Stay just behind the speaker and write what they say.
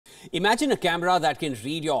Imagine a camera that can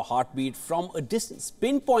read your heartbeat from a distance,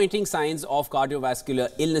 pinpointing signs of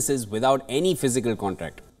cardiovascular illnesses without any physical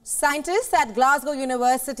contact. Scientists at Glasgow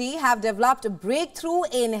University have developed a breakthrough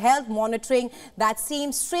in health monitoring that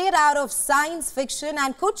seems straight out of science fiction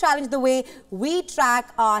and could challenge the way we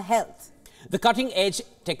track our health. The cutting-edge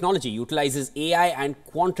technology utilizes AI and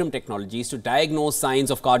quantum technologies to diagnose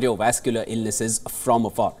signs of cardiovascular illnesses from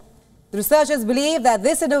afar. The researchers believe that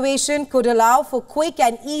this innovation could allow for quick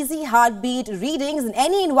and easy heartbeat readings in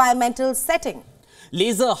any environmental setting.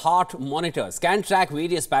 Laser heart monitors can track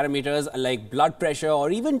various parameters like blood pressure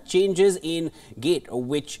or even changes in gait,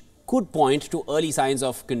 which could point to early signs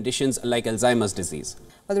of conditions like Alzheimer's disease.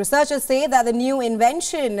 But the researchers say that the new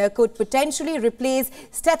invention could potentially replace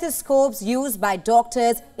stethoscopes used by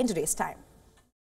doctors in today's time.